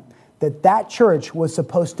him that that church was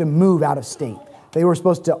supposed to move out of state. They were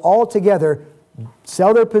supposed to all together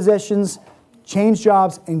sell their possessions, change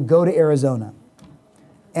jobs, and go to Arizona.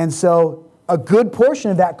 And so a good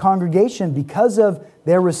portion of that congregation, because of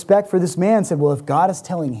their respect for this man, said, well, if God is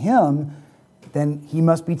telling him, then he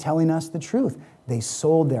must be telling us the truth. They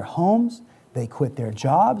sold their homes, they quit their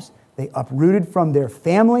jobs, they uprooted from their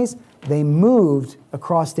families, they moved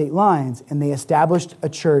across state lines, and they established a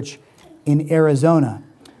church in Arizona,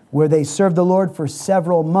 where they served the Lord for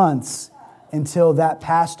several months until that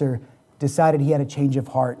pastor decided he had a change of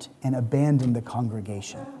heart and abandoned the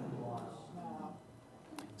congregation.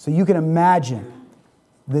 So you can imagine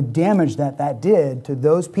the damage that did to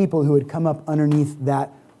those people who had come up underneath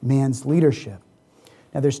that man's leadership.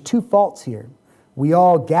 Now there's two faults here. We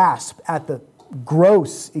all gasp at the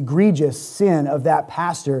gross, egregious sin of that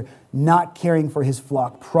pastor not caring for his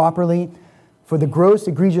flock properly, for the gross,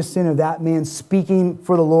 egregious sin of that man speaking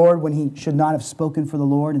for the Lord when he should not have spoken for the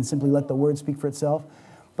Lord and simply let the word speak for itself.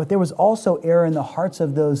 But there was also error in the hearts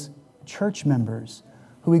of those church members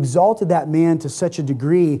who exalted that man to such a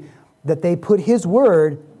degree that they put his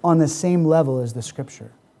word on the same level as the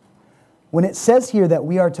Scripture. When it says here that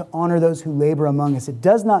we are to honor those who labor among us, it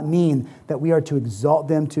does not mean that we are to exalt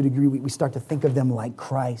them to a degree we start to think of them like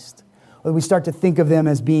Christ, or we start to think of them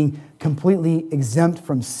as being completely exempt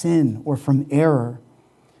from sin or from error.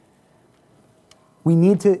 We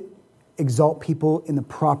need to exalt people in the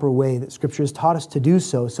proper way that Scripture has taught us to do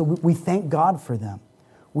so. So we thank God for them.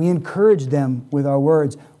 We encourage them with our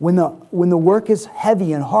words. When the work is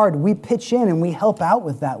heavy and hard, we pitch in and we help out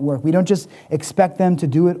with that work. We don't just expect them to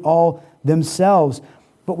do it all themselves.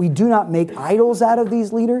 But we do not make idols out of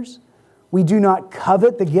these leaders. We do not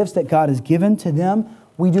covet the gifts that God has given to them.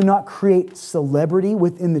 We do not create celebrity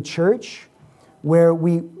within the church where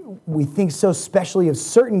we think so specially of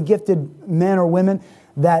certain gifted men or women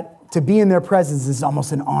that to be in their presence is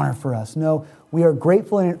almost an honor for us. No, we are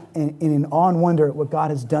grateful and in awe and wonder at what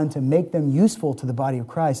God has done to make them useful to the body of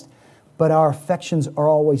Christ, but our affections are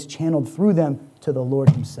always channeled through them to the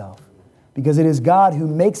Lord Himself, because it is God who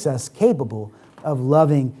makes us capable of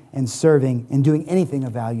loving and serving and doing anything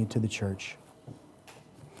of value to the church.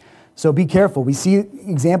 So be careful. We see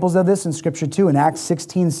examples of this in Scripture too. In Acts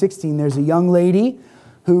 16:16, there's a young lady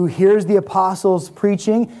who hears the apostles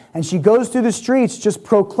preaching, and she goes through the streets just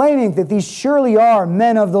proclaiming that these surely are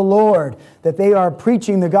men of the Lord, that they are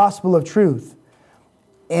preaching the gospel of truth.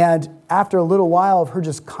 And after a little while of her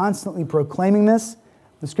just constantly proclaiming this,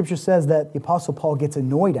 the Scripture says that the Apostle Paul gets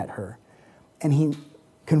annoyed at her, and he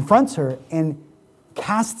confronts her and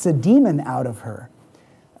casts a demon out of her.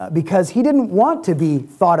 Because he didn't want to be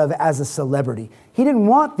thought of as a celebrity. He didn't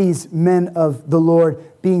want these men of the Lord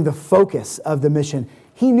being the focus of the mission.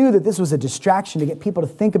 He knew that this was a distraction to get people to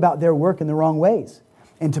think about their work in the wrong ways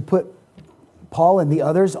and to put Paul and the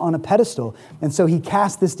others on a pedestal. And so he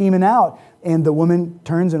cast this demon out, and the woman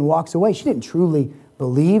turns and walks away. She didn't truly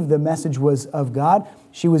believe the message was of God.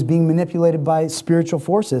 She was being manipulated by spiritual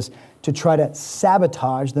forces to try to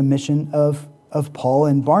sabotage the mission of Paul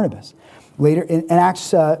and Barnabas. Later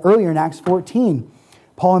earlier in Acts 14,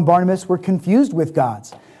 Paul and Barnabas were confused with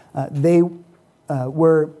gods. They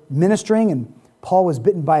were ministering, and Paul was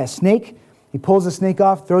bitten by a snake. He pulls the snake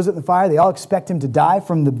off, throws it in the fire. They all expect him to die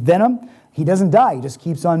from the venom. He doesn't die. He just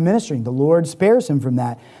keeps on ministering. The Lord spares him from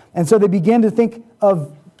that. And so they begin to think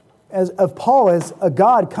of Paul as a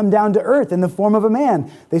god come down to earth in the form of a man.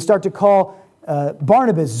 They start to call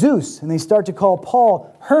Barnabas Zeus, and they start to call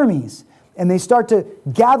Paul Hermes. And they start to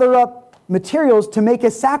gather up materials to make a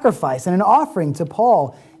sacrifice and an offering to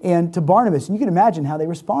Paul and to Barnabas. And you can imagine how they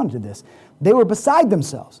responded to this. They were beside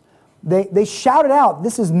themselves. They shouted out,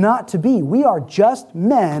 "This is not to be. We are just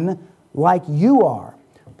men like you are."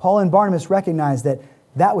 Paul and Barnabas recognized that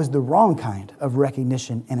that was the wrong kind of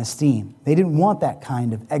recognition and esteem. They didn't want that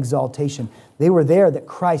kind of exaltation. They were there that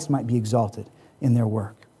Christ might be exalted in their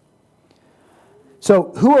work.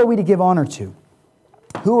 So who are we to give honor to?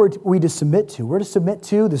 Who are we to submit to? We're to submit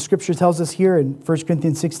to, the Scripture tells us here in 1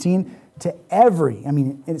 Corinthians 16, to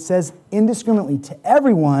it says indiscriminately, to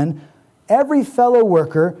everyone, every fellow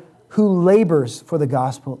worker who labors for the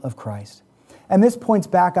gospel of Christ. And this points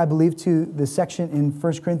back, I believe, to the section in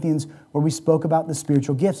 1 Corinthians where we spoke about the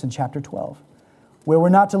spiritual gifts in chapter 12, where we're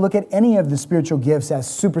not to look at any of the spiritual gifts as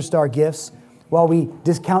superstar gifts, while we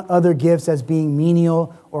discount other gifts as being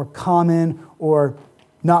menial or common or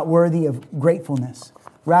not worthy of gratefulness.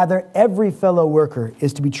 Rather, every fellow worker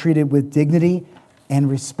is to be treated with dignity and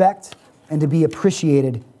respect and to be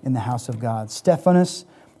appreciated in the house of God. Stephanas,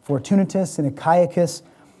 Fortunatus, and Achaicus,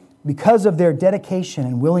 because of their dedication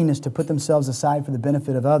and willingness to put themselves aside for the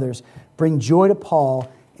benefit of others, bring joy to Paul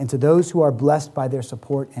and to those who are blessed by their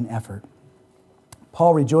support and effort.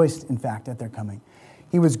 Paul rejoiced, in fact, at their coming.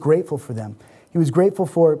 He was grateful for them. He was grateful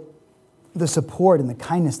for the support and the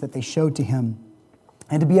kindness that they showed to him,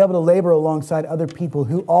 and to be able to labor alongside other people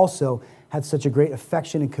who also had such a great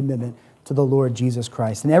affection and commitment to the Lord Jesus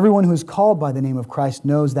Christ. And everyone who is called by the name of Christ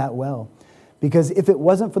knows that well. Because if it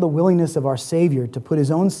wasn't for the willingness of our Savior to put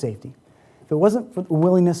His own safety, if it wasn't for the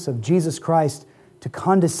willingness of Jesus Christ to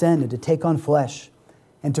condescend and to take on flesh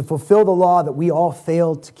and to fulfill the law that we all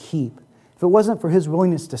failed to keep, if it wasn't for his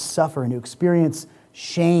willingness to suffer and to experience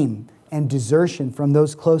shame and desertion from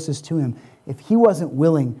those closest to him, if he wasn't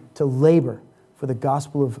willing to labor for the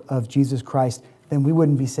gospel of Jesus Christ, then we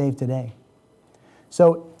wouldn't be saved today.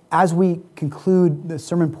 So as we conclude the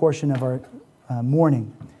sermon portion of our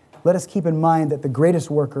morning, let us keep in mind that the greatest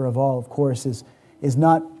worker of all, of course, is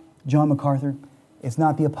not John MacArthur. It's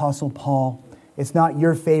not the Apostle Paul. It's not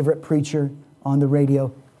your favorite preacher on the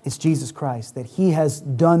radio. It's Jesus Christ, that he has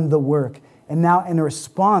done the work. And now in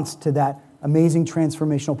response to that amazing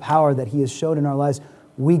transformational power that he has showed in our lives,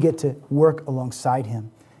 we get to work alongside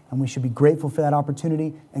him. And we should be grateful for that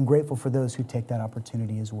opportunity and grateful for those who take that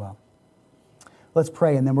opportunity as well. Let's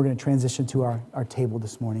pray, and then we're going to transition to our table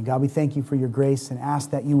this morning. God, we thank you for your grace and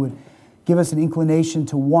ask that you would give us an inclination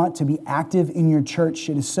to want to be active in your church.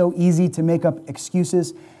 It is so easy to make up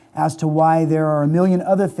excuses as to why there are a million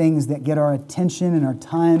other things that get our attention and our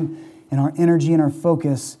time and our energy and our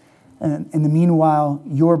focus. And in the meanwhile,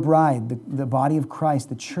 your bride, the body of Christ,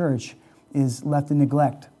 the church, is left in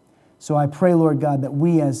neglect. So I pray, Lord God, that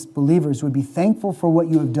we as believers would be thankful for what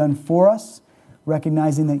you have done for us,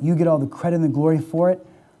 recognizing that you get all the credit and the glory for it.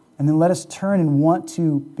 And then let us turn and want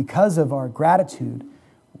to, because of our gratitude,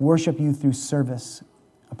 worship you through service,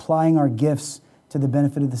 applying our gifts to the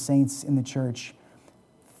benefit of the saints in the church.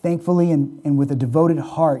 Thankfully and with a devoted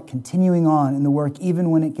heart, continuing on in the work even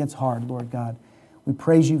when it gets hard, Lord God. We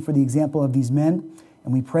praise you for the example of these men.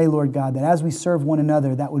 And we pray, Lord God, that as we serve one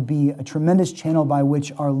another, that would be a tremendous channel by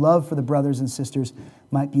which our love for the brothers and sisters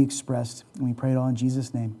might be expressed. And we pray it all in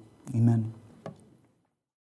Jesus' name. Amen.